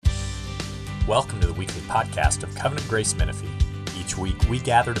Welcome to the weekly podcast of Covenant Grace Menifee. Each week, we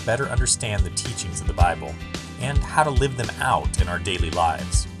gather to better understand the teachings of the Bible and how to live them out in our daily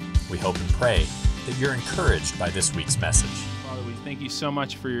lives. We hope and pray that you're encouraged by this week's message. Father, we thank you so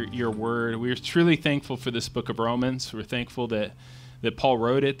much for your word. We are truly thankful for this book of Romans. We're thankful that Paul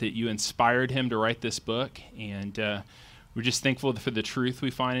wrote it, that you inspired him to write this book, and we're just thankful for the truth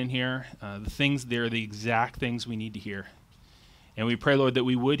we find in here. The things there are the exact things we need to hear. And we pray, Lord, that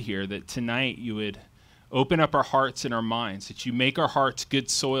we would hear, that tonight you would open up our hearts and our minds, that you make our hearts good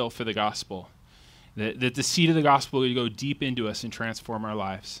soil for the gospel, that the seed of the gospel would go deep into us and transform our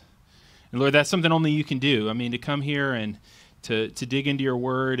lives. And Lord, that's something only you can do. I mean, to come here and to dig into your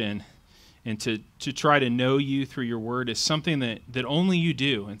word and to try to know you through your word is something that only you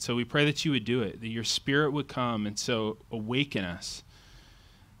do. And so we pray that you would do it, that your spirit would come and so awaken us,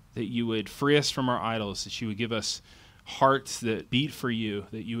 that you would free us from our idols, that you would give us hearts that beat for you,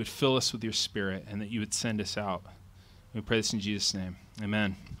 that you would fill us with your spirit, and that you would send us out. We pray this in Jesus' name.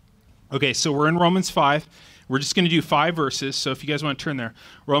 Amen. Okay, so we're in Romans 5. We're just going to do 5 verses, so if you guys want to turn there.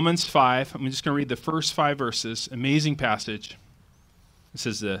 Romans 5, I'm just going to read the first 5 verses. Amazing passage. It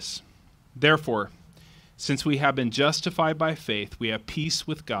says this: Therefore, since we have been justified by faith, we have peace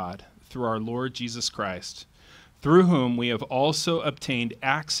with God through our Lord Jesus Christ, through whom we have also obtained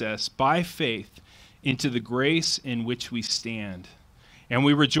access by faith into the grace in which we stand. And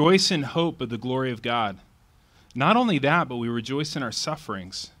we rejoice in hope of the glory of God. Not only that, but we rejoice in our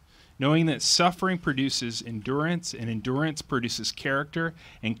sufferings, knowing that suffering produces endurance, and endurance produces character,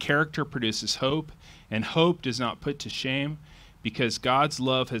 and character produces hope, and hope does not put to shame, because God's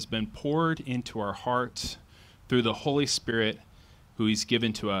love has been poured into our hearts through the Holy Spirit who he's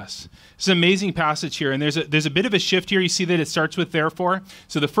given to us. It's an amazing passage here, and there's a bit of a shift here. You see that it starts with therefore.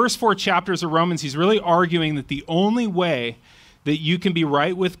 So the first 4 chapters of Romans, he's really arguing that the only way that you can be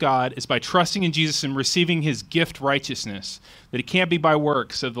right with God is by trusting in Jesus and receiving his gift righteousness, that it can't be by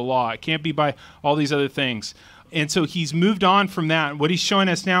works of the law. It can't be by all these other things. And so he's moved on from that. What he's showing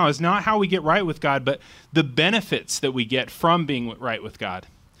us now is not how we get right with God, but the benefits that we get from being right with God.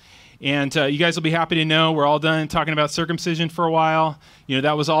 And you guys will be happy to know we're all done talking about circumcision for a while. You know,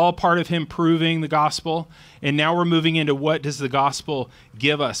 that was all part of him proving the gospel. And now we're moving into what does the gospel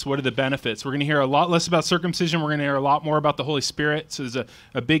give us? What are the benefits? We're going to hear a lot less about circumcision. We're going to hear a lot more about the Holy Spirit. So there's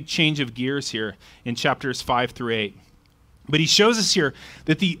a big change of gears here in chapters 5 through 8. But he shows us here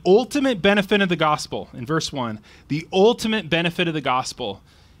that the ultimate benefit of the gospel, in verse 1, the ultimate benefit of the gospel,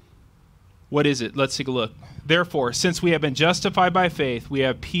 what is it? Let's take a look. Therefore, since we have been justified by faith, we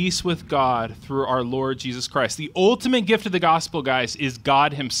have peace with God through our Lord Jesus Christ. The ultimate gift of the gospel, guys, is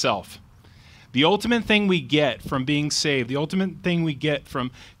God himself. The ultimate thing we get from being saved, the ultimate thing we get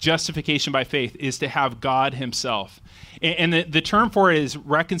from justification by faith is to have God himself. And the term for it is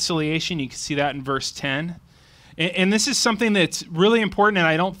reconciliation. You can see that in verse 10. And this is something that's really important, and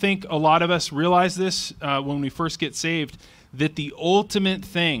I don't think a lot of us realize this when we first get saved, that the ultimate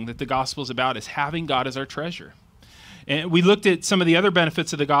thing that the gospel is about is having God as our treasure. And we looked at some of the other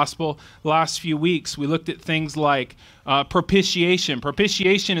benefits of the gospel the last few weeks. We looked at things like propitiation.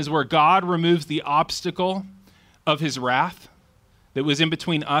 Propitiation is where God removes the obstacle of his wrath that was in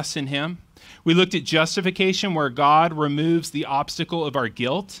between us and him. We looked at justification, where God removes the obstacle of our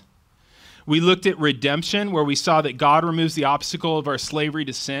guilt. We looked at redemption, where we saw that God removes the obstacle of our slavery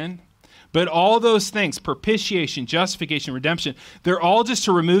to sin. But all those things, propitiation, justification, redemption, they're all just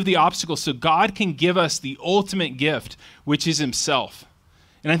to remove the obstacle so God can give us the ultimate gift, which is himself.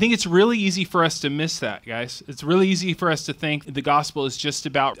 And I think it's really easy for us to miss that, guys. It's really easy for us to think the gospel is just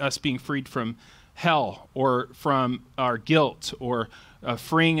about us being freed from hell or from our guilt or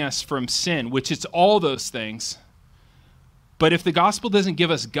freeing us from sin, which it's all those things. But if the gospel doesn't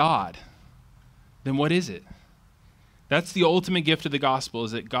give us God, then what is it? That's the ultimate gift of the gospel,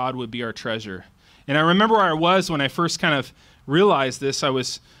 is that God would be our treasure. And I remember where I was when I first kind of realized this. I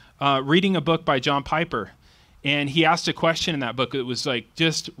was reading a book by John Piper, and he asked a question in that book that was like,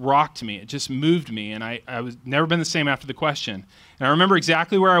 just rocked me. It just moved me, and I was never been the same after the question. And I remember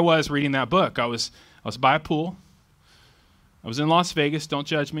exactly where I was reading that book. I was by a pool. I was in Las Vegas. Don't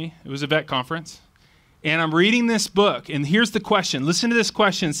judge me. It was a vet conference. And I'm reading this book, and here's the question. Listen to this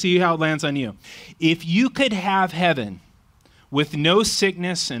question, see how it lands on you. If you could have heaven with no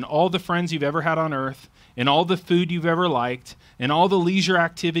sickness and all the friends you've ever had on earth, and all the food you've ever liked, and all the leisure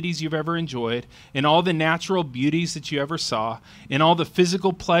activities you've ever enjoyed, and all the natural beauties that you ever saw, and all the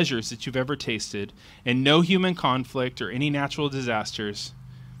physical pleasures that you've ever tasted, and no human conflict or any natural disasters,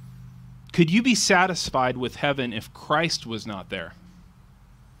 could you be satisfied with heaven if Christ was not there?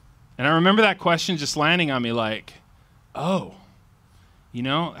 And I remember that question just landing on me like, oh, You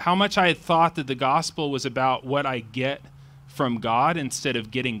know, how much I had thought that the gospel was about what I get from God instead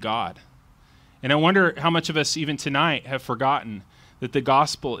of getting God. And I wonder how much of us even tonight have forgotten that the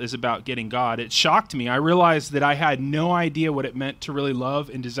gospel is about getting God. It shocked me. I realized that I had no idea what it meant to really love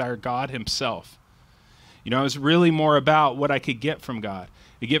and desire God himself. You know, it was really more about what I could get from God.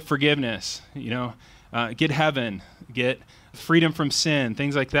 I get forgiveness, get heaven, get freedom from sin,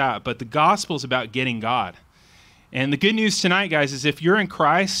 things like that. But the gospel is about getting God. And the good news tonight, guys, is if you're in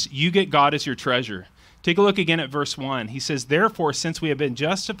Christ, you get God as your treasure. Take a look again at verse 1. He says, therefore, since we have been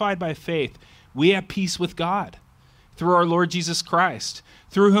justified by faith, we have peace with God through our Lord Jesus Christ,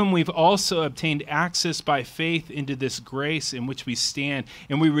 through whom we've also obtained access by faith into this grace in which we stand,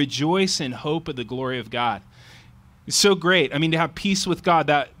 and we rejoice in hope of the glory of God. It's so great. I mean, to have peace with God,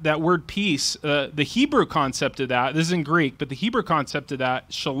 that word peace, the Hebrew concept of that, this is in Greek, but the Hebrew concept of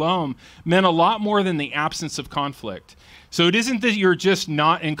that, shalom, meant a lot more than the absence of conflict. So it isn't that you're just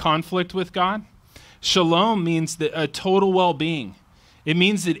not in conflict with God. Shalom means that a total well-being. It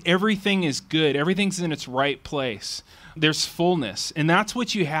means that everything is good. Everything's in its right place. There's fullness. And that's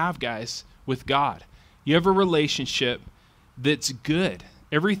what you have, guys, with God. You have a relationship that's good.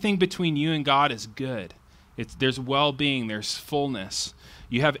 Everything between you and God is good. There's well-being. There's fullness.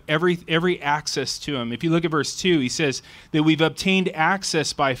 You have every access to him. If you look at verse 2, he says that we've obtained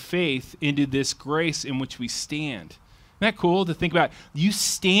access by faith into this grace in which we stand. Isn't that cool to think about? You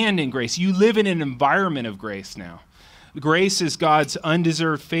stand in grace. You live in an environment of grace now. Grace is God's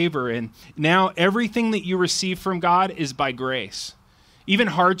undeserved favor, and now everything that you receive from God is by grace. Even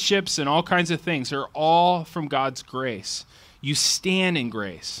hardships and all kinds of things are all from God's grace. You stand in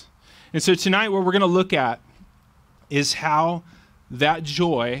grace. And so tonight what we're going to look at is how that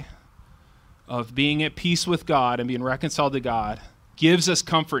joy of being at peace with God and being reconciled to God gives us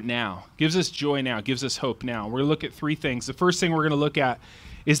comfort now, gives us joy now, gives us hope now. We're going to look at three things. The first thing we're going to look at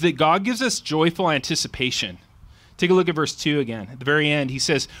is that God gives us joyful anticipation. Take a look at verse 2 again. At the very end, he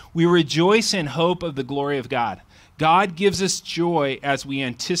says, we rejoice in hope of the glory of God. God gives us joy as we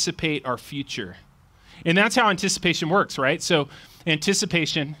anticipate our future. And that's how anticipation works, right? So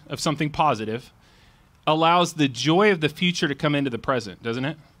anticipation of something positive allows the joy of the future to come into the present, doesn't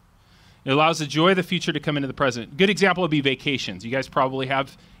it? It allows the joy of the future to come into the present. Good example would be vacations. You guys probably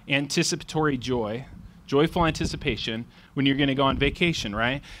have anticipatory joy, joyful anticipation when you're going to go on vacation,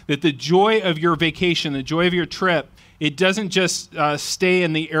 right? That the joy of your vacation, the joy of your trip, it doesn't just stay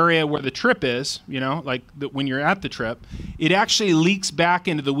in the area where the trip is, when you're at the trip. It actually leaks back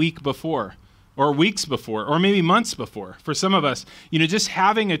into the week before, or weeks before, or maybe months before. For some of us, just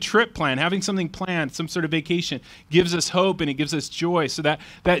having a trip plan, having something planned, some sort of vacation, gives us hope and it gives us joy. So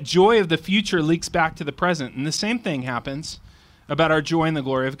that joy of the future leaks back to the present. And the same thing happens about our joy in the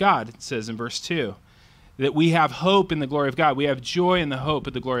glory of God. It says in verse 2. That we have hope in the glory of God. We have joy in the hope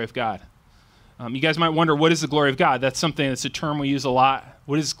of the glory of God. You guys might wonder, what is the glory of God? That's a term we use a lot.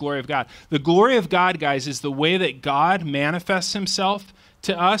 What is the glory of God? The glory of God, guys, is the way that God manifests himself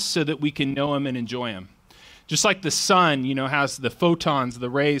to us so that we can know him and enjoy him. Just like the sun, has the photons, the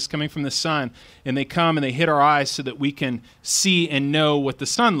rays coming from the sun, and they come and they hit our eyes so that we can see and know what the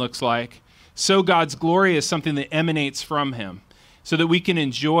sun looks like. So God's glory is something that emanates from him so that we can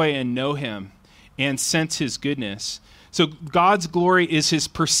enjoy and know him and sense his goodness. So God's glory is his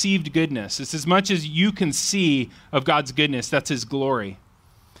perceived goodness. It's as much as you can see of God's goodness, that's his glory.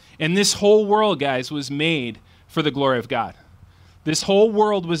 And this whole world, guys, was made for the glory of God. This whole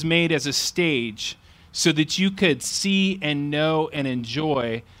world was made as a stage so that you could see and know and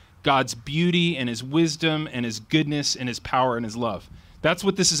enjoy God's beauty and his wisdom and his goodness and his power and his love. That's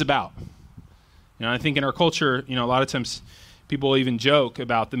what this is about. I think in our culture, a lot of times people even joke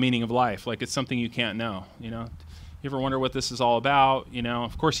about the meaning of life, like it's something you can't know, You ever wonder what this is all about?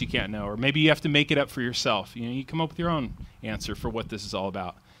 Of course you can't know. Or maybe you have to make it up for yourself. You come up with your own answer for what this is all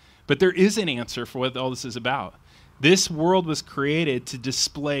about. But there is an answer for what all this is about. This world was created to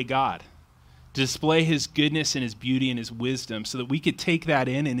display God, to display his goodness and his beauty and his wisdom so that we could take that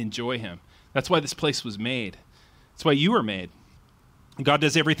in and enjoy him. That's why this place was made. That's why you were made. God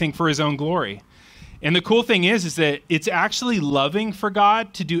does everything for his own glory. And the cool thing is that it's actually loving for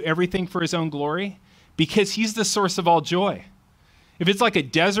God to do everything for his own glory because he's the source of all joy. If it's like a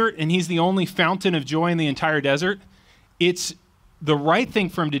desert and he's the only fountain of joy in the entire desert, it's the right thing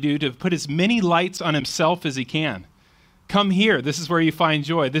for him to do to put as many lights on himself as he can. Come here. This is where you find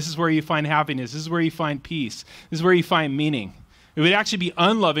joy. This is where you find happiness. This is where you find peace. This is where you find meaning. It would actually be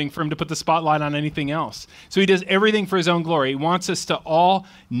unloving for him to put the spotlight on anything else. So he does everything for his own glory. He wants us to all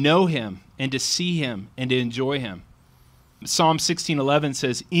know him and to see him and to enjoy him. Psalm 16:11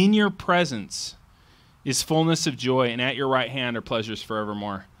 says, "In your presence is fullness of joy, and at your right hand are pleasures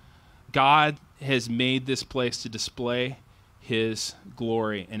forevermore. God has made this place to display his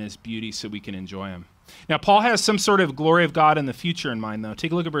glory and his beauty so we can enjoy him. Now, Paul has some sort of glory of God in the future in mind, though.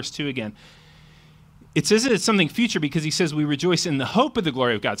 Take a look at verse 2 again. It says that it's something future because he says we rejoice in the hope of the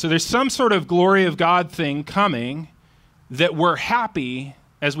glory of God. So there's some sort of glory of God thing coming that we're happy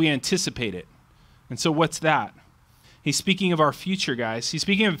as we anticipate it. And so what's that? He's speaking of our future, guys. He's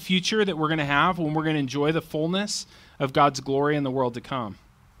speaking of a future that we're going to have when we're going to enjoy the fullness of God's glory in the world to come.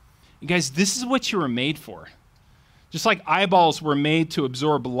 And guys, this is what you were made for. Just like eyeballs were made to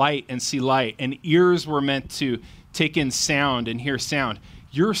absorb light and see light, and ears were meant to take in sound and hear sound,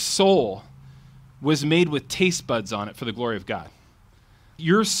 your soul was made with taste buds on it for the glory of God.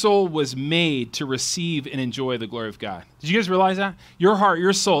 Your soul was made to receive and enjoy the glory of God. Did you guys realize that? Your heart,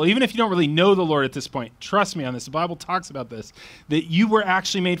 your soul, even if you don't really know the Lord at this point, trust me on this, the Bible talks about this, that you were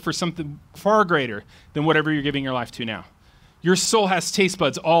actually made for something far greater than whatever you're giving your life to now. Your soul has taste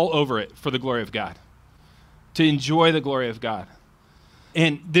buds all over it for the glory of God, to enjoy the glory of God.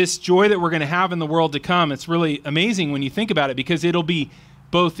 And this joy that we're going to have in the world to come, it's really amazing when you think about it because it'll be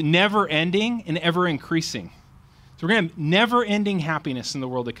both never-ending and ever-increasing. So we're going to have never-ending happiness in the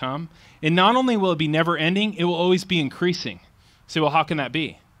world to come. And not only will it be never-ending, it will always be increasing. You say, well, how can that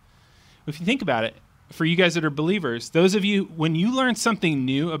be? If you think about it, for you guys that are believers, those of you, when you learn something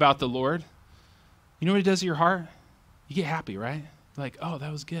new about the Lord, you know what it does to your heart? You get happy, right? Like, oh,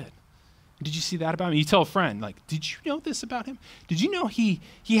 that was good. Did you see that about him? You tell a friend, like, did you know this about him? Did you know he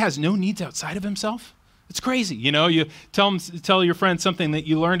has no needs outside of himself? It's crazy. You know, you tell your friend something that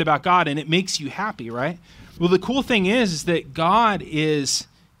you learned about God and it makes you happy, right? Well, the cool thing is that God is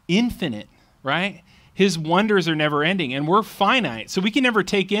infinite, right? His wonders are never ending and we're finite. So we can never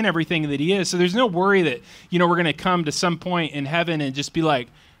take in everything that he is. So there's no worry that, you know, we're going to come to some point in heaven and just be like,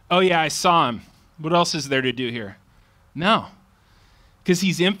 oh yeah, I saw him. What else is there to do here? No, because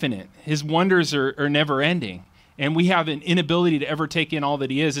he's infinite. His wonders are never ending. And we have an inability to ever take in all that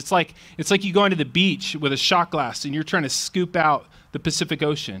he is. It's like you go into the beach with a shot glass and you're trying to scoop out the Pacific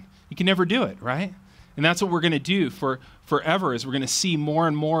Ocean. You can never do it, right? And that's what we're going to do forever is we're going to see more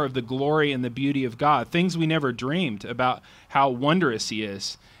and more of the glory and the beauty of God, things we never dreamed about how wondrous he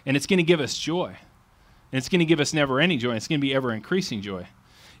is. And it's going to give us joy. And it's going to give us never-ending joy. And it's going to be ever-increasing joy.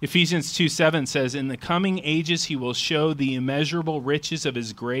 Ephesians 2:7 says, in the coming ages he will show the immeasurable riches of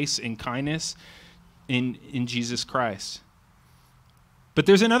his grace and kindness in Jesus Christ. But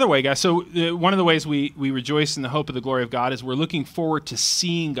there's another way, guys. So one of the ways we rejoice in the hope of the glory of God is we're looking forward to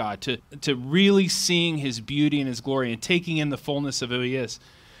seeing God, to really seeing his beauty and his glory and taking in the fullness of who he is.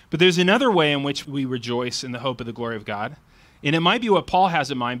 But there's another way in which we rejoice in the hope of the glory of God. And it might be what Paul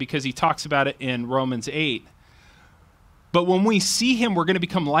has in mind because he talks about it in Romans 8. But when we see him, we're going to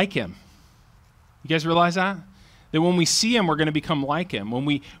become like him. You guys realize that? That when we see him, we're going to become like him. When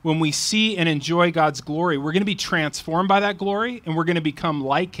we see and enjoy God's glory, we're going to be transformed by that glory, and we're going to become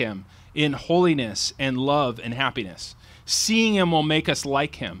like him in holiness and love and happiness. Seeing him will make us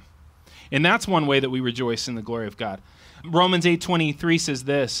like him. And that's one way that we rejoice in the glory of God. Romans 8:23 says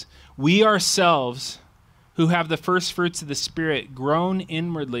this, we ourselves who have the first fruits of the Spirit groan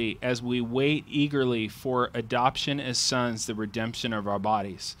inwardly as we wait eagerly for adoption as sons, the redemption of our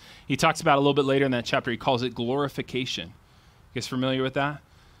bodies. He talks about a little bit later in that chapter, he calls it glorification. You guys familiar with that?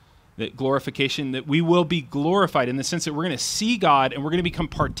 That glorification, that we will be glorified in the sense that we're going to see God and we're going to become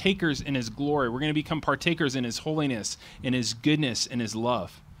partakers in his glory. We're going to become partakers in his holiness, in his goodness, and his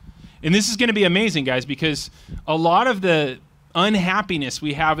love. And this is going to be amazing, guys, because a lot of the unhappiness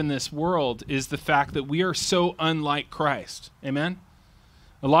we have in this world is the fact that we are so unlike Christ. Amen?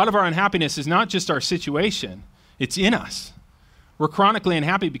 A lot of our unhappiness is not just our situation. It's in us. We're chronically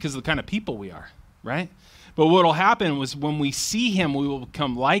unhappy because of the kind of people we are, right? But what will happen was when we see him, we will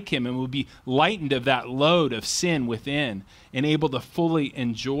become like him and we'll be lightened of that load of sin within and able to fully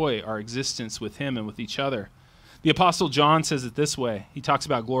enjoy our existence with him and with each other. The Apostle John says it this way. He talks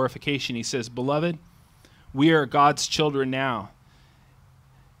about glorification. He says, beloved, we are God's children now,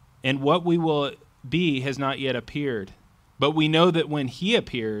 and what we will be has not yet appeared. But we know that when he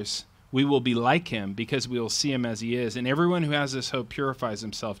appears, we will be like him because we will see him as he is. And everyone who has this hope purifies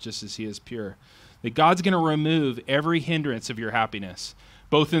himself just as he is pure. That God's going to remove every hindrance of your happiness,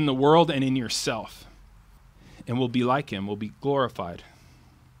 both in the world and in yourself. And we'll be like him. We'll be glorified.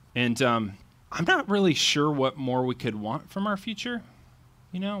 And I'm not really sure what more we could want from our future,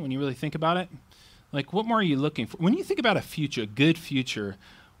 you know, when you really think about it. Like, what more are you looking for? When you think about a future, a good future,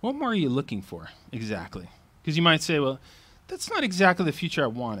 what more are you looking for exactly? Because you might say, well, that's not exactly the future I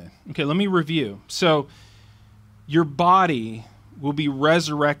wanted. Okay, let me review. So your body will be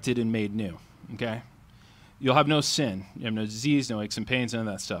resurrected and made new, okay? You'll have no sin. You have no disease, no aches and pains, none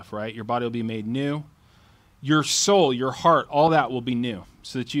of that stuff, right? Your body will be made new. Your soul, your heart, all that will be new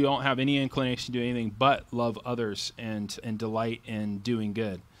so that you don't have any inclination to do anything but love others and delight in doing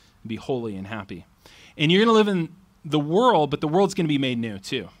good, and be holy and happy. And you're going to live in the world, but the world's going to be made new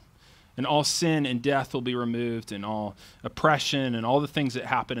too. And all sin and death will be removed, and all oppression and all the things that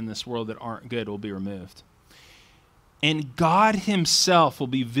happen in this world that aren't good will be removed. And God himself will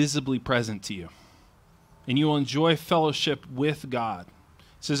be visibly present to you. And you will enjoy fellowship with God.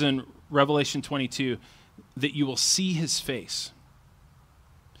 It says in Revelation 22 that you will see his face.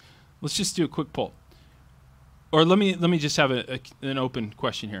 Let's just do a quick poll. Or let me just have an open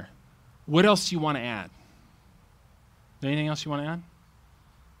question here. What else do you want to add? Anything else you want to add?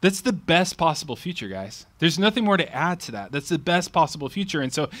 That's the best possible future, guys. There's nothing more to add to that. That's the best possible future.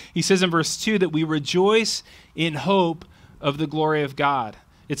 And so he says in verse 2 that we rejoice in hope of the glory of God.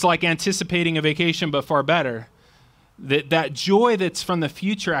 It's like anticipating a vacation, but far better. That joy that's from the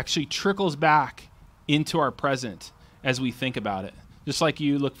future actually trickles back into our present as we think about it. Just like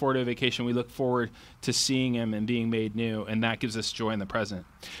you look forward to a vacation, we look forward to seeing him and being made new, and that gives us joy in the present.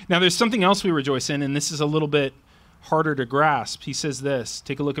 Now, there's something else we rejoice in, and this is a little bit harder to grasp. He says this,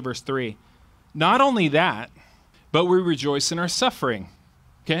 take a look at verse 3. Not only that, but we rejoice in our suffering.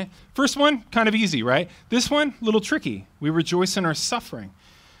 Okay? First one, kind of easy, right? This one, a little tricky. We rejoice in our suffering.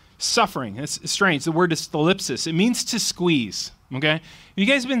 Suffering, it's strange. The word is thalipsis. It means to squeeze, okay? Have you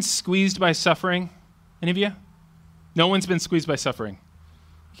guys been squeezed by suffering? Any of you? No one's been squeezed by suffering.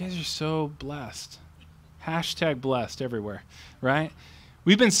 You guys are so blessed. Hashtag blessed everywhere, right?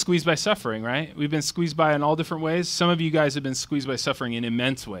 We've been squeezed by suffering, right? We've been squeezed by in all different ways. Some of you guys have been squeezed by suffering in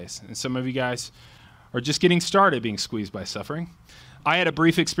immense ways. And some of you guys are just getting started being squeezed by suffering. I had a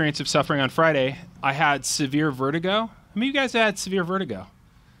brief experience of suffering on Friday. I had severe vertigo. How many of you guys had severe vertigo?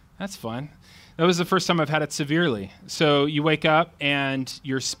 That's fun. That was the first time I've had it severely. So you wake up and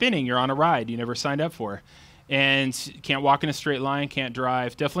you're spinning. You're on a ride you never signed up for. And can't walk in a straight line, can't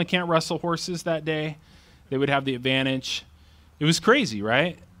drive. Definitely can't wrestle horses that day. They would have the advantage. It was crazy,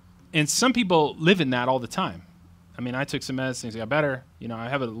 right? And some people live in that all the time. I mean, I took some medicines, I got better. I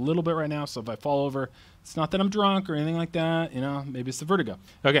have it a little bit right now, so if I fall over, it's not that I'm drunk or anything like that. Maybe it's the vertigo.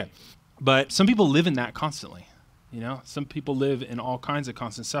 Okay. But some people live in that constantly. Some people live in all kinds of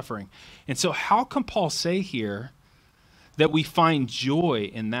constant suffering. And so how can Paul say here that we find joy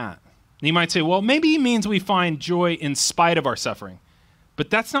in that? And you might say, well, maybe he means we find joy in spite of our suffering. But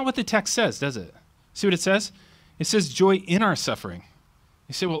that's not what the text says, does it? See what it says? It says joy in our suffering.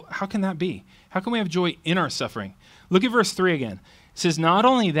 You say, well, how can that be? How can we have joy in our suffering? Look at verse 3 again. It says, not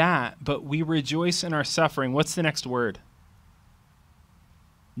only that, but we rejoice in our suffering. What's the next word?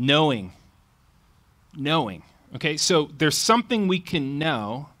 Knowing. Knowing. Okay, so there's something we can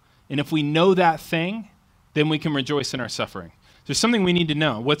know, and if we know that thing, then we can rejoice in our suffering. There's something we need to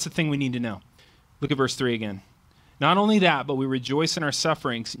know. What's the thing we need to know? Look at verse 3 again. Not only that, but we rejoice in our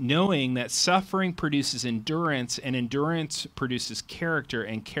sufferings, knowing that suffering produces endurance, and endurance produces character,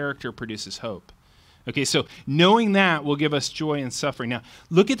 and character produces hope. Okay, so knowing that will give us joy in suffering. Now,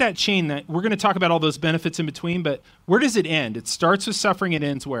 look at that chain. That we're going to talk about all those benefits in between, but where does it end? It starts with suffering, it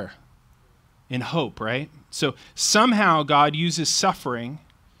ends where? In hope, right? So somehow God uses suffering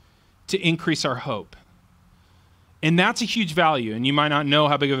to increase our hope. And that's a huge value, and you might not know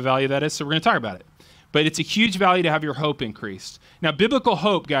how big of a value that is, so we're going to talk about it. But it's a huge value to have your hope increased. Now, biblical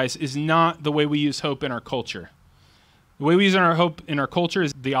hope, guys, is not the way we use hope in our culture. The way we use our hope in our culture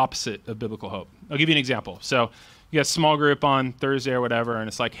is the opposite of biblical hope. I'll give you an example. So you got a small group on Thursday or whatever, and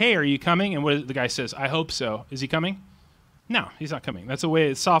it's like, hey, are you coming? And what the guy says, I hope so. Is he coming? No, he's not coming. That's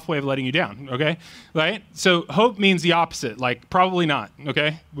a soft way of letting you down, okay? Right? So hope means the opposite, like probably not,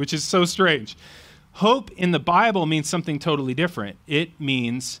 okay? Which is so strange. Hope in the Bible means something totally different. It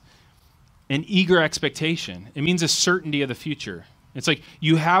means an eager expectation. It means a certainty of the future. It's like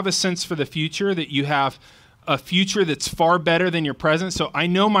you have a sense for the future, that you have a future that's far better than your present. So I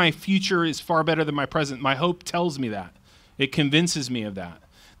know my future is far better than my present. My hope tells me that. It convinces me of that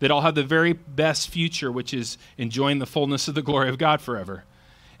I'll have the very best future, which is enjoying the fullness of the glory of God forever.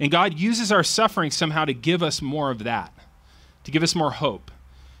 And God uses our suffering somehow to give us more of that, to give us more hope,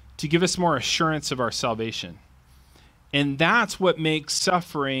 to give us more assurance of our salvation. And that's what makes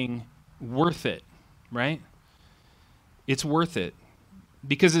suffering worth it, right? It's worth it.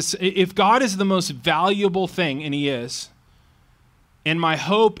 Because if God is the most valuable thing, and he is, and my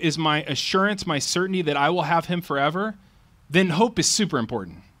hope is my assurance, my certainty that I will have him forever, then hope is super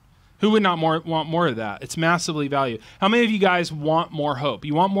important. Who would not want more of that? It's massively valued. How many of you guys want more hope?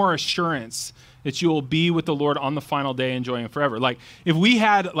 You want more assurance that you will be with the Lord on the final day, enjoying him forever. Like if we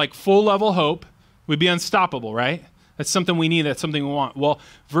had like full level hope We'd be unstoppable, right? That's something we need. That's something we want. Well,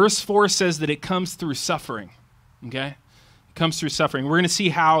 verse 4 says that it comes through suffering, okay? It comes through suffering. We're going to see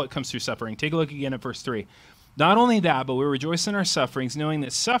how it comes through suffering. Take a look again at verse 3. Not only that, but we rejoice in our sufferings, knowing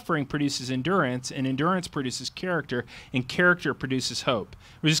that suffering produces endurance, and endurance produces character, and character produces hope.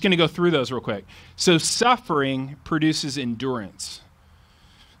 We're just going to go through those real quick. So suffering produces endurance.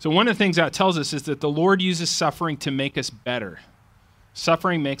 So one of the things that tells us is that the Lord uses suffering to make us better.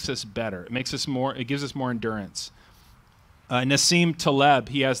 Suffering makes us better. It makes us more. It gives us more endurance. Nassim Taleb,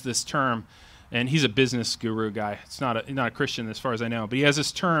 he has this term, and he's a business guru guy. It's not a Christian as far as I know, but he has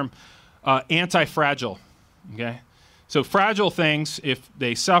this term, anti-fragile. Okay, so fragile things, if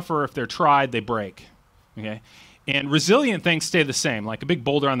they suffer, if they're tried, they break. Okay, and resilient things stay the same. Like a big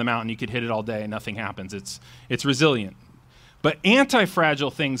boulder on the mountain, you could hit it all day and nothing happens. It's resilient. But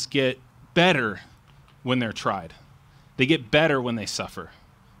anti-fragile things get better when they're tried. They get better when they suffer.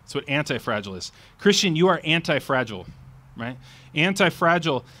 That's what anti-fragile is. Christian, you are anti-fragile, right?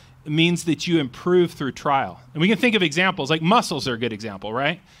 Anti-fragile means that you improve through trial. And we can think of examples, like muscles are a good example,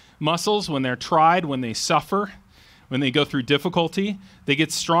 right? Muscles, when they're tried, when they suffer, when they go through difficulty, they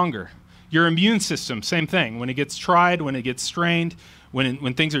get stronger. Your immune system, same thing. When it gets tried, when it gets strained,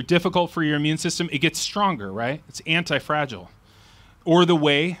 when things are difficult for your immune system, it gets stronger, right? It's anti-fragile. Or the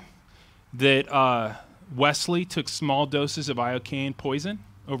way that Wesley took small doses of iocane poison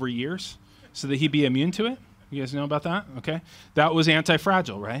over years so that he'd be immune to it. You guys know about that? Okay. That was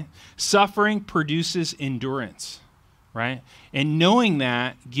anti-fragile, right? Suffering produces endurance. Right? And knowing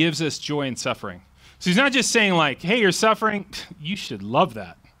that gives us joy in suffering. So he's not just saying like, hey, you're suffering, you should love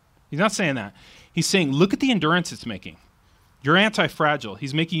that. He's not saying that. He's saying, look at the endurance it's making. You're anti-fragile.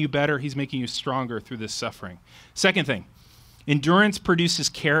 He's making you better. He's making you stronger through this suffering. Second thing, endurance produces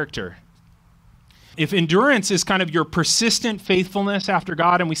character. If endurance is kind of your persistent faithfulness after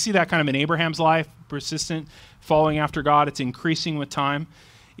God, and we see that kind of in Abraham's life, persistent following after God, it's increasing with time.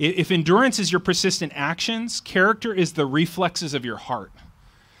 If endurance is your persistent actions, character is the reflexes of your heart.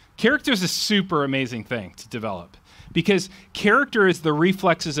 Character is a super amazing thing to develop because character is the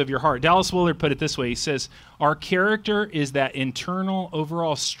reflexes of your heart. Dallas Willard put it this way. He says, our character is that internal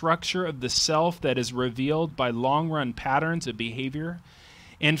overall structure of the self that is revealed by long-run patterns of behavior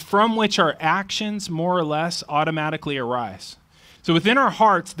and from which our actions more or less automatically arise. So within our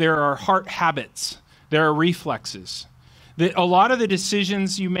hearts, there are heart habits. There are reflexes. A lot of the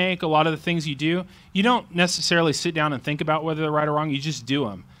decisions you make, a lot of the things you do, you don't necessarily sit down and think about whether they're right or wrong. You just do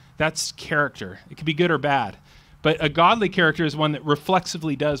them. That's character. It can be good or bad. But a godly character is one that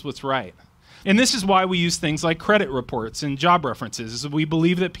reflexively does what's right. And this is why we use things like credit reports and job references. We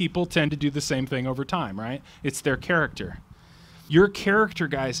believe that people tend to do the same thing over time, right? It's their character. Your character,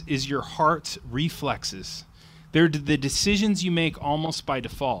 guys, is your heart's reflexes. They're the decisions you make almost by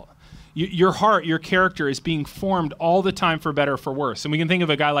default. Your heart, your character is being formed all the time for better or for worse. And we can think of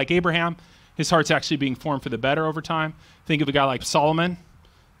a guy like Abraham. His heart's actually being formed for the better over time. Think of a guy like Solomon.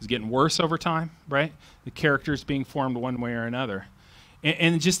 He's getting worse over time, right? The character is being formed one way or another.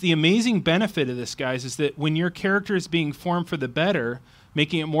 And just the amazing benefit of this, guys, is that when your character is being formed for the better,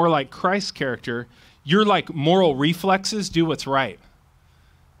 making it more like Christ's character, your like moral reflexes do what's right.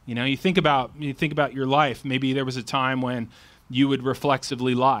 You know, you think about your life. Maybe there was a time when you would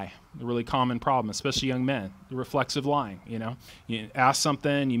reflexively lie. A really common problem, especially young men, the reflexive lying, you know. You ask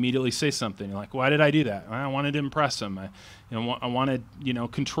something, you immediately say something. You're like, why did I do that? I wanted to impress him. I wanted,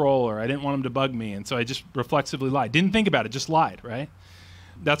 control, or I didn't want him to bug me. And so I just reflexively lied. Didn't think about it, just lied, right?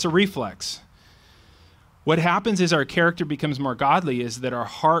 That's a reflex. What happens is our character becomes more godly is that our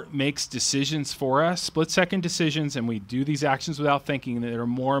heart makes decisions for us, split-second decisions, and we do these actions without thinking that are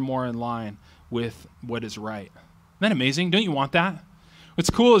more and more in line with what is right. Isn't that amazing? Don't you want that? What's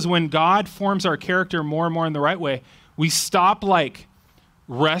cool is when God forms our character more and more in the right way, we stop like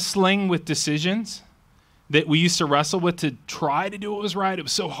wrestling with decisions that we used to wrestle with to try to do what was right. It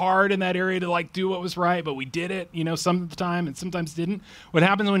was so hard in that area to like do what was right, but we did it, some of the time and sometimes didn't. What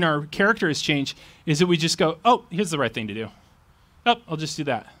happens when our character has changed is that we just go, oh, here's the right thing to do. Oh, I'll just do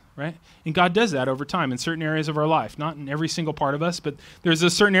that, right? And God does that over time in certain areas of our life, not in every single part of us, but there's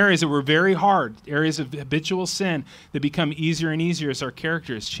certain areas that were very hard, areas of habitual sin that become easier and easier as our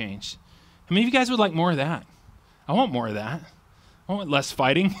character has changed. How many of you guys would like more of that? I want more of that. I want less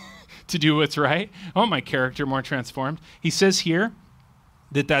fighting to do what's right. I want my character more transformed. He says here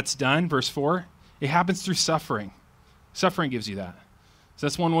that that's done, verse 4, it happens through suffering. Suffering gives you that. So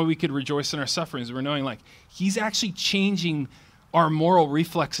that's one way we could rejoice in our sufferings. We're knowing like he's actually changing our moral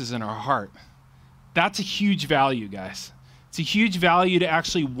reflexes in our heart. That's a huge value, guys. It's a huge value to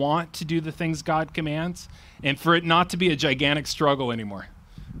actually want to do the things God commands and for it not to be a gigantic struggle anymore.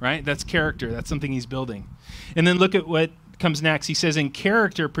 right? That's character. That's something he's building. And then look at what comes next. He says, and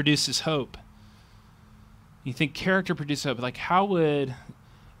character produces hope. You think character produces hope. Like, how would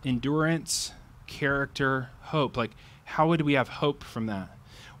endurance, character, hope, like, how would we have hope from that?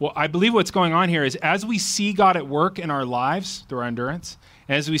 Well, I believe what's going on here is as we see God at work in our lives through our endurance,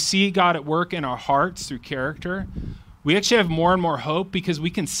 as we see God at work in our hearts through character, we actually have more and more hope because we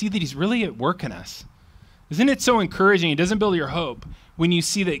can see that he's really at work in us. Isn't it so encouraging? It doesn't build your hope when you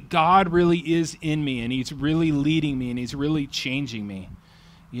see that God really is in me and he's really leading me and he's really changing me.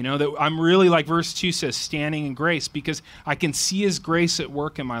 You know, that I'm really, like verse 2 says, standing in grace because I can see his grace at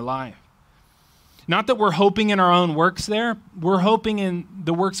work in my life. Not that we're hoping in our own works there. We're hoping in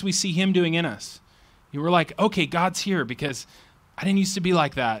the works we see him doing in us. You were like, okay, God's here because I didn't used to be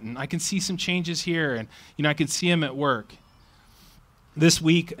like that. And I can see some changes here. And, you know, I can see him at work. This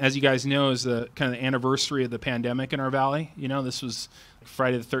week, as you guys know, is the kind of the anniversary of the pandemic in our valley. You know, this was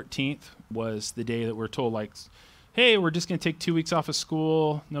Friday the 13th was the day that we're told, like, hey, we're just going to take 2 weeks off of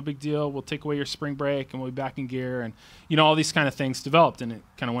school. No big deal. We'll take away your spring break and we'll be back in gear. And, you know, all these kind of things developed and it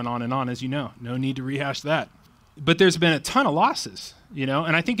kind of went on and on, as you know. No need to rehash that. But there's been a ton of losses, you know,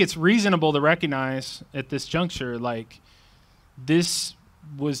 and I think it's reasonable to recognize at this juncture, like, this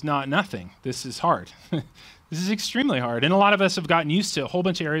was not nothing. This is hard. This is extremely hard. And a lot of us have gotten used to a whole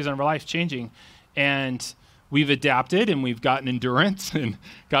bunch of areas in our life changing. And we've adapted and we've gotten endurance and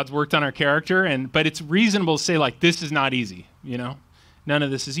God's worked on our character. But it's reasonable to say, like, this is not easy, you know? None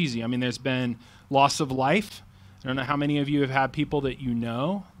of this is easy. I mean, there's been loss of life. I don't know how many of you have had people that you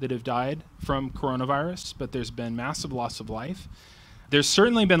know that have died from coronavirus, but there's been massive loss of life. There's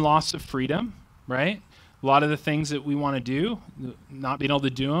certainly been loss of freedom, right? A lot of the things that we want to do, not being able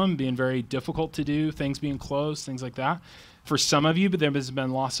to do them, being very difficult to do, things being closed, things like that. For some of you, but there has been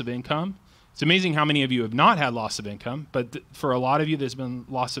loss of income. It's amazing how many of you have not had loss of income, but for a lot of you, there's been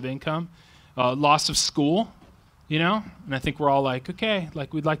loss of income, loss of school, you know? And I think we're all like, okay,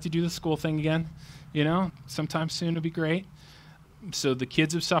 like we'd like to do the school thing again, you know? Sometime soon would be great. So the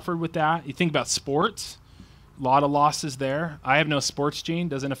kids have suffered with that. You think about sports. A lot of losses there. I have no sports gene,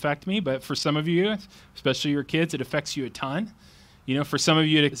 doesn't affect me, but for some of you, especially your kids, it affects you a ton. You know, for some of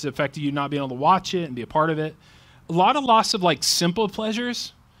you, it's affected you not being able to watch it and be a part of it. A lot of loss of like simple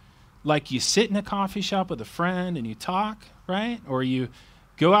pleasures, like you sit in a coffee shop with a friend and you talk, right? Or you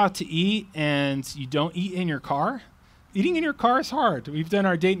go out to eat and you don't eat in your car. Eating in your car is hard. We've done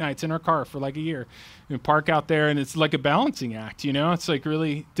our date nights in our car for like a year. We park out there and it's like a balancing act, you know? It's like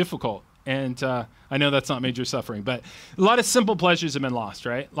really difficult. And I know that's not major suffering, but a lot of simple pleasures have been lost,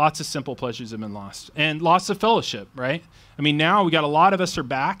 right? Lots of simple pleasures have been lost. And loss of fellowship, right? I mean, now we got a lot of us are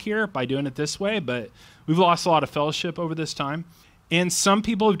back here by doing it this way, but we've lost a lot of fellowship over this time. And some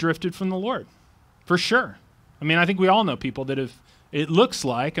people have drifted from the Lord, for sure. I mean, I think we all know people that have, it looks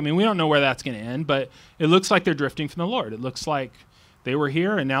like, I mean, we don't know where that's going to end, but it looks like they're drifting from the Lord. It looks like they were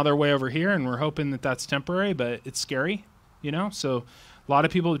here and now they're way over here, and we're hoping that that's temporary, but it's scary, you know? So a lot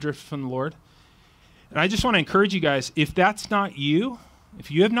of people have drifted from the Lord. And I just want to encourage you guys, if that's not you, if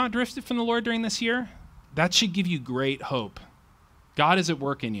you have not drifted from the Lord during this year, that should give you great hope. God is at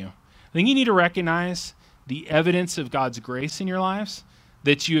work in you. I think you need to recognize the evidence of God's grace in your lives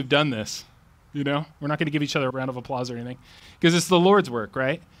that you have done this. You know, we're not going to give each other a round of applause or anything because it's the Lord's work,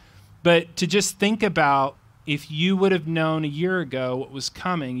 right? But to just think about if you would have known a year ago what was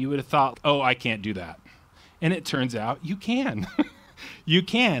coming, you would have thought, oh, I can't do that. And it turns out you can. You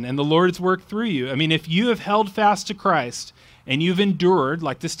can, and the Lord's worked through you. I mean, if you have held fast to Christ and you've endured,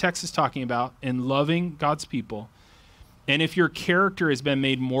 like this text is talking about, in loving God's people, and if your character has been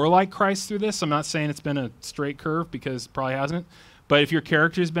made more like Christ through this, I'm not saying it's been a straight curve because it probably hasn't, but if your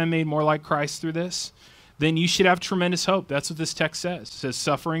character has been made more like Christ through this, then you should have tremendous hope. That's what this text says. It says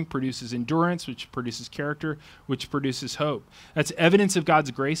suffering produces endurance, which produces character, which produces hope. That's evidence of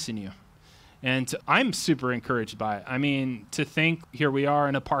God's grace in you. And I'm super encouraged by it. I mean, to think here we are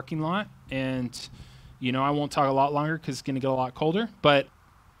in a parking lot and, you know, I won't talk a lot longer because it's going to get a lot colder, but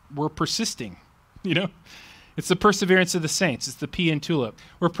we're persisting, you know. It's the perseverance of the saints. It's the pea and tulip.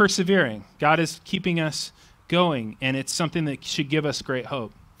 We're persevering. God is keeping us going, and it's something that should give us great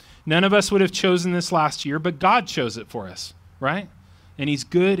hope. None of us would have chosen this last year, but God chose it for us, right? And he's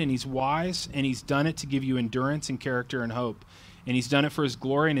good and he's wise, and he's done it to give you endurance and character and hope. And he's done it for his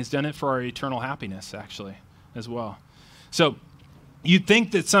glory, and he's done it for our eternal happiness, actually, as well. So you'd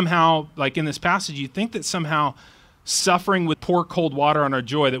think that somehow, like in this passage, you'd think that somehow suffering would pour cold water on our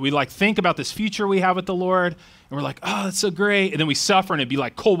joy, that we like think about this future we have with the Lord, and we're like, oh, that's so great. And then we suffer, and it'd be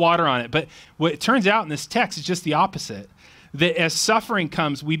like cold water on it. But what it turns out in this text is just the opposite. That as suffering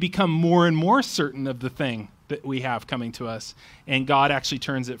comes, we become more and more certain of the thing that we have coming to us, and God actually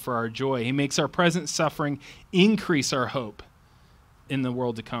turns it for our joy. He makes our present suffering increase our hope in the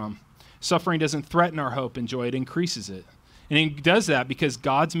world to come. Suffering doesn't threaten our hope and joy, it increases it. And he does that because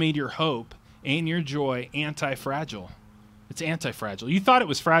God's made your hope and your joy anti-fragile. It's anti-fragile. You thought it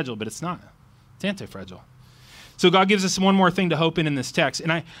was fragile, but it's not. It's anti-fragile. So God gives us one more thing to hope in this text.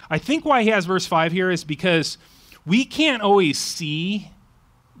 And I think why he has verse 5 here is because we can't always see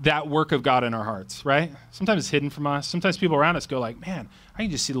that work of God in our hearts, right? Sometimes it's hidden from us. Sometimes people around us go like, man, I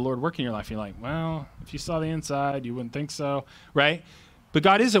can just see the Lord working in your life. And you're like, well, if you saw the inside, you wouldn't think so, right? But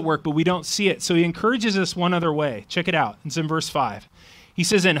God is at work, but we don't see it. So he encourages us one other way. Check it out. It's in verse 5. He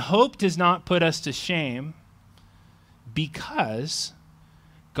says, and hope does not put us to shame because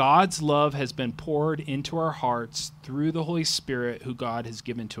God's love has been poured into our hearts through the Holy Spirit who God has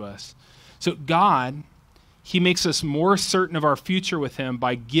given to us. So God, he makes us more certain of our future with him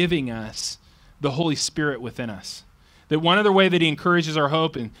by giving us the Holy Spirit within us. That one other way that he encourages our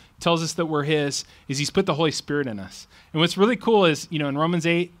hope and tells us that we're his is he's put the Holy Spirit in us. And what's really cool is, in Romans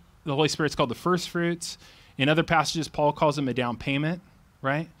 8, the Holy Spirit's called the first fruits. In other passages, Paul calls him a down payment,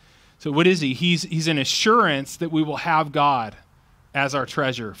 right? So what is he? He's an assurance that we will have God as our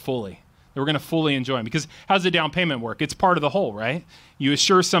treasure fully, that we're going to fully enjoy him. Because how does the down payment work? It's part of the whole, right? You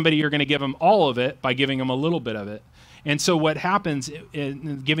assure somebody you're going to give them all of it by giving them a little bit of it. And so what happens in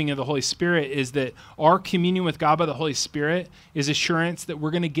the giving of the Holy Spirit is that our communion with God by the Holy Spirit is assurance that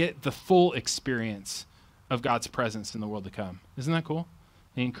we're going to get the full experience of God's presence in the world to come. Isn't that cool?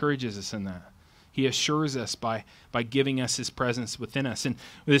 He encourages us in that. He assures us by giving us his presence within us. And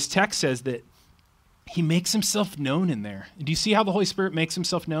this text says that he makes himself known in there. Do you see how the Holy Spirit makes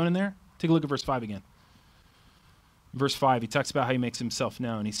himself known in there? Take a look at verse 5 again. Verse 5, he talks about how he makes himself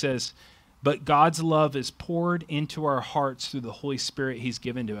known. He says, but God's love is poured into our hearts through the Holy Spirit he's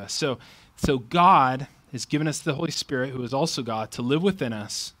given to us. So God has given us the Holy Spirit, who is also God, to live within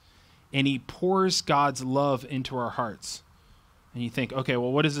us, and he pours God's love into our hearts. And you think, okay,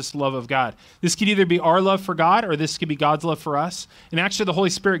 well, what is this love of God? This could either be our love for God or this could be God's love for us. And actually, the Holy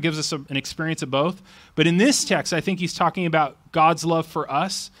Spirit gives us an experience of both. But in this text, I think he's talking about God's love for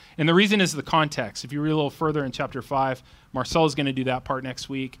us. And the reason is the context. If you read a little further in chapter 5, Marcel is going to do that part next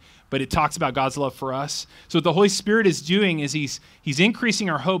week. But it talks about God's love for us. So what the Holy Spirit is doing is he's increasing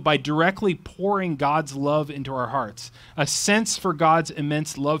our hope by directly pouring God's love into our hearts. A sense for God's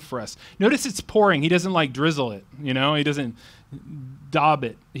immense love for us. Notice it's pouring. He doesn't like drizzle it. He doesn't daub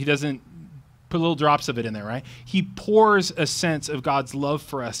it. He doesn't put little drops of it in there, right? He pours a sense of God's love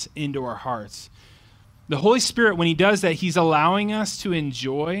for us into our hearts. The Holy Spirit, when he does that, he's allowing us to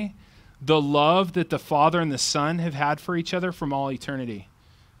enjoy the love that the Father and the Son have had for each other from all eternity.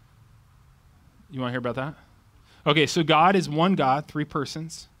 You want to hear about that? Okay, so God is one God, three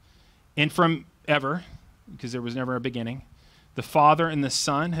persons, and from ever, because there was never a beginning, the Father and the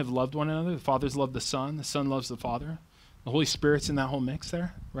Son have loved one another. The Father's loved the Son loves the Father. The Holy Spirit's in that whole mix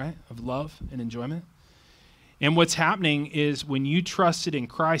there, right, of love and enjoyment. And what's happening is when you trusted in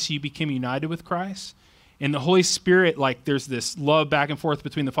Christ, you became united with Christ. And the Holy Spirit, there's this love back and forth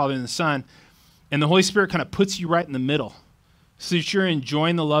between the Father and the Son. And the Holy Spirit kind of puts you right in the middle so that you're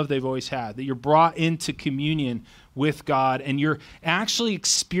enjoying the love they've always had, that you're brought into communion with God, and you're actually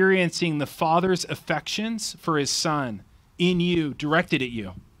experiencing the Father's affections for his Son in you, directed at you.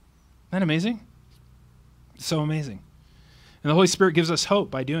 Isn't that amazing? So amazing. And the Holy Spirit gives us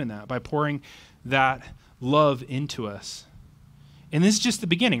hope by doing that, by pouring that love into us. And this is just the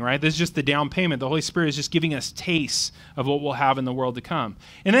beginning, right? This is just the down payment. The Holy Spirit is just giving us tastes of what we'll have in the world to come.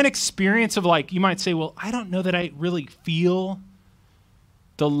 And that experience of you might say, well, I don't know that I really feel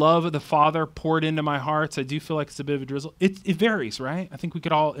the love of the Father poured into my hearts. I do feel like it's a bit of a drizzle. It varies, right? I think we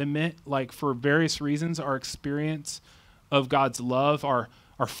could all admit, for various reasons, our experience of God's love, our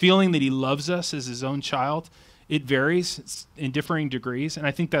feeling that he loves us as his own child, it varies in differing degrees, and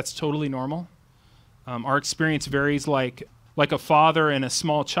I think that's totally normal. Our experience varies like a father and a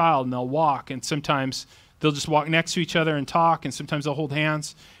small child, and they'll walk, and sometimes they'll just walk next to each other and talk, and sometimes they'll hold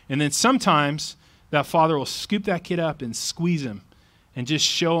hands, and then sometimes that father will scoop that kid up and squeeze him and just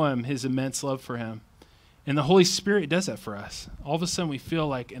show him his immense love for him. And the Holy Spirit does that for us. All of a sudden we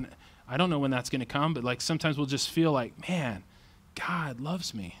feel and I don't know when that's going to come, but sometimes we'll just feel man, God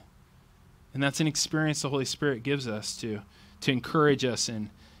loves me. And that's an experience the Holy Spirit gives us to encourage us and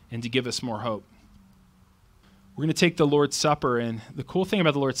to give us more hope. We're going to take the Lord's Supper, and the cool thing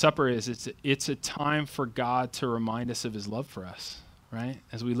about the Lord's Supper is it's a time for God to remind us of his love for us, right?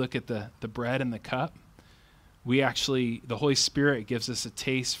 As we look at the bread and the cup, the Holy Spirit gives us a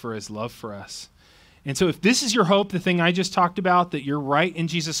taste for his love for us. And so if this is your hope, the thing I just talked about, that you're right in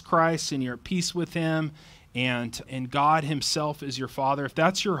Jesus Christ and you're at peace with him and God himself is your Father, if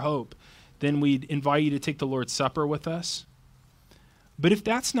that's your hope, then we'd invite you to take the Lord's Supper with us. But if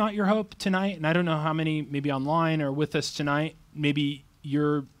that's not your hope tonight, and I don't know how many maybe online or with us tonight, maybe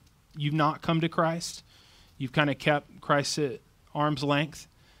you've not come to Christ, you've kind of kept Christ at arm's length,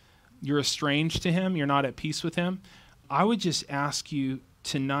 you're estranged to him, you're not at peace with him, I would just ask you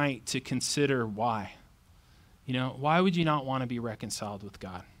tonight to consider why. Why would you not want to be reconciled with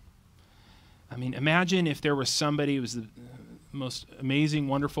God? I mean, imagine if there was somebody who was the most amazing,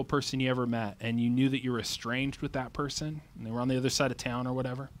 wonderful person you ever met, and you knew that you were estranged with that person, and they were on the other side of town or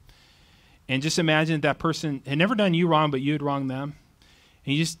whatever. And just imagine that person had never done you wrong, but you had wronged them,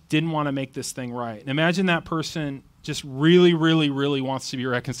 and you just didn't want to make this thing right. And imagine that person just really, really, really wants to be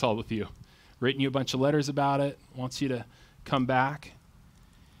reconciled with you, written you a bunch of letters about it, wants you to come back.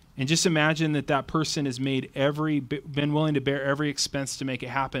 And just imagine that person has been willing to bear every expense to make it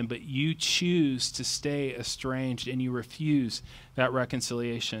happen, but you choose to stay estranged and you refuse that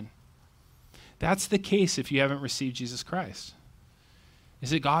reconciliation. That's the case if you haven't received Jesus Christ.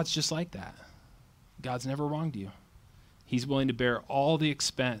 Is that God's just like that. God's never wronged you. He's willing to bear all the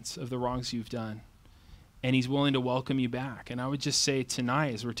expense of the wrongs you've done, and he's willing to welcome you back. And I would just say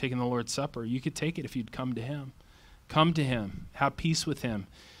tonight, as we're taking the Lord's Supper, you could take it if you'd come to him. Come to him. Have peace with him.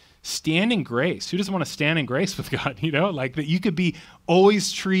 Stand in grace. Who doesn't want to stand in grace with God? Like that you could be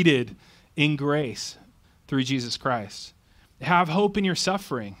always treated in grace through Jesus Christ. Have hope in your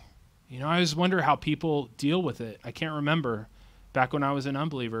suffering. I always wonder how people deal with it. I can't remember back when I was an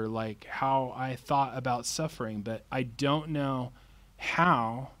unbeliever, like how I thought about suffering, but I don't know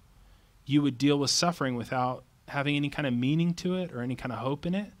how you would deal with suffering without having any kind of meaning to it or any kind of hope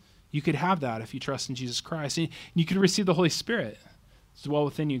in it. You could have that if you trust in Jesus Christ. And you could receive the Holy Spirit to dwell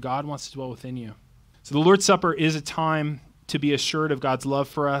within you. God wants to dwell within you. So the Lord's Supper is a time to be assured of God's love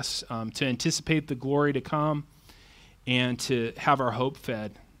for us, to anticipate the glory to come, and to have our hope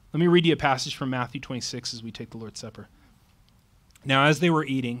fed. Let me read you a passage from Matthew 26 as we take the Lord's Supper. Now, as they were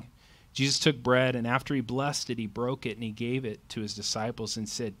eating, Jesus took bread, and after he blessed it, he broke it, and he gave it to his disciples and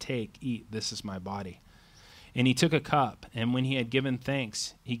said, "Take, eat, this is my body." And he took a cup, and when he had given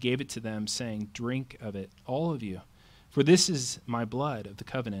thanks, he gave it to them, saying, "Drink of it, all of you. For this is my blood of the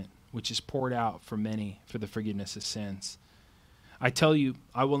covenant, which is poured out for many for the forgiveness of sins. I tell you,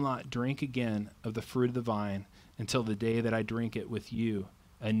 I will not drink again of the fruit of the vine until the day that I drink it with you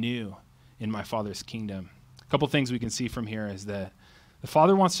anew in my Father's kingdom." A couple things we can see from here is that the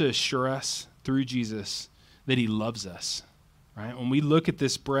Father wants to assure us through Jesus that he loves us, right? When we look at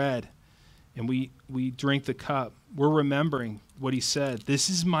this bread and we drink the cup, we're remembering what he said. This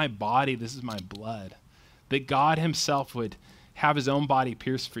is my body, this is my blood. That God himself would have his own body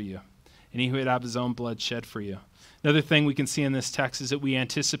pierced for you, and he would have his own blood shed for you. Another thing we can see in this text is that we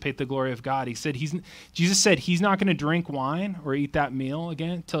anticipate the glory of God. Jesus said he's not going to drink wine or eat that meal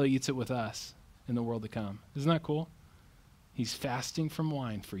again until he eats it with us in the world to come. Isn't that cool? He's fasting from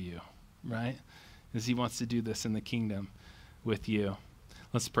wine for you, right? As he wants to do this in the kingdom with you.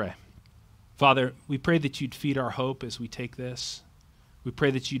 Let's pray. Father, we pray that you'd feed our hope as we take this. We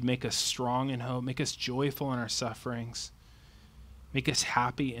pray that you'd make us strong in hope, make us joyful in our sufferings, make us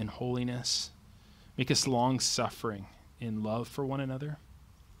happy in holiness, make us long-suffering in love for one another.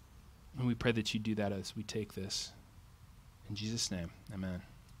 And we pray that you do that as we take this. In Jesus' name, amen.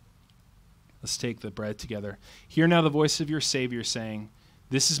 Let's take the bread together. Hear now the voice of your Savior saying,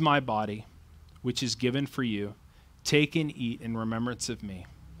 "This is my body, which is given for you. Take and eat in remembrance of me."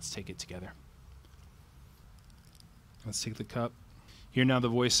 Let's take it together. Let's take the cup. Hear now the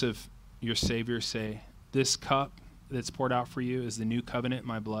voice of your Savior say, "This cup that's poured out for you is the new covenant in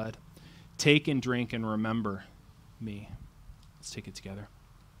my blood. Take and drink and remember me." Let's take it together.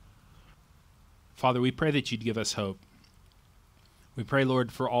 Father, we pray that you'd give us hope. We pray,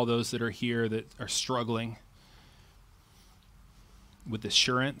 Lord, for all those that are here that are struggling with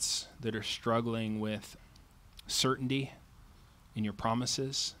assurance, that are struggling with certainty in your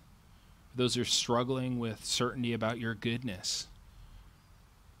promises. Those who are struggling with certainty about your goodness,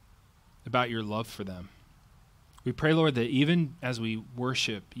 about your love for them. We pray, Lord, that even as we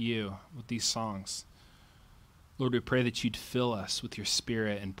worship you with these songs, Lord, we pray that you'd fill us with your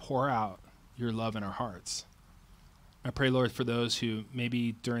Spirit and pour out your love in our hearts. I pray, Lord, for those who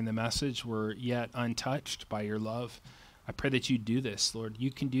maybe during the message were yet untouched by your love. I pray that you do this, Lord.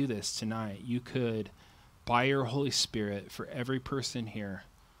 You can do this tonight. You could, by your Holy Spirit, for every person here,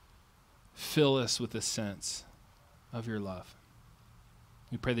 fill us with a sense of your love.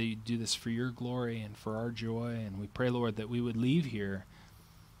 We pray that you do this for your glory and for our joy. And we pray, Lord, that we would leave here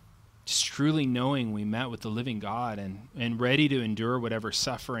just truly knowing we met with the living God and ready to endure whatever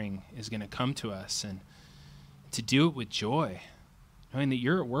suffering is going to come to us. And to do it with joy, knowing that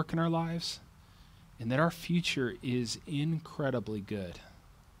you're at work in our lives and that our future is incredibly good.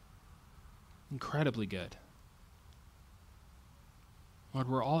 Incredibly good. Lord,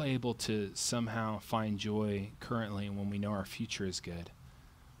 we're all able to somehow find joy currently when we know our future is good.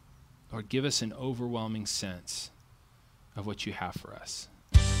 Lord, give us an overwhelming sense of what you have for us.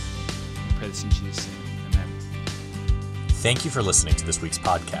 We pray this in Jesus' name. Amen. Thank you for listening to this week's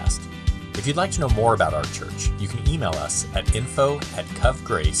podcast. If you'd like to know more about our church, you can email us at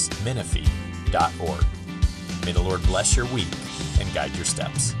info@covgracemenifee.org. May the Lord bless your week and guide your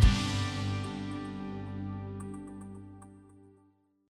steps.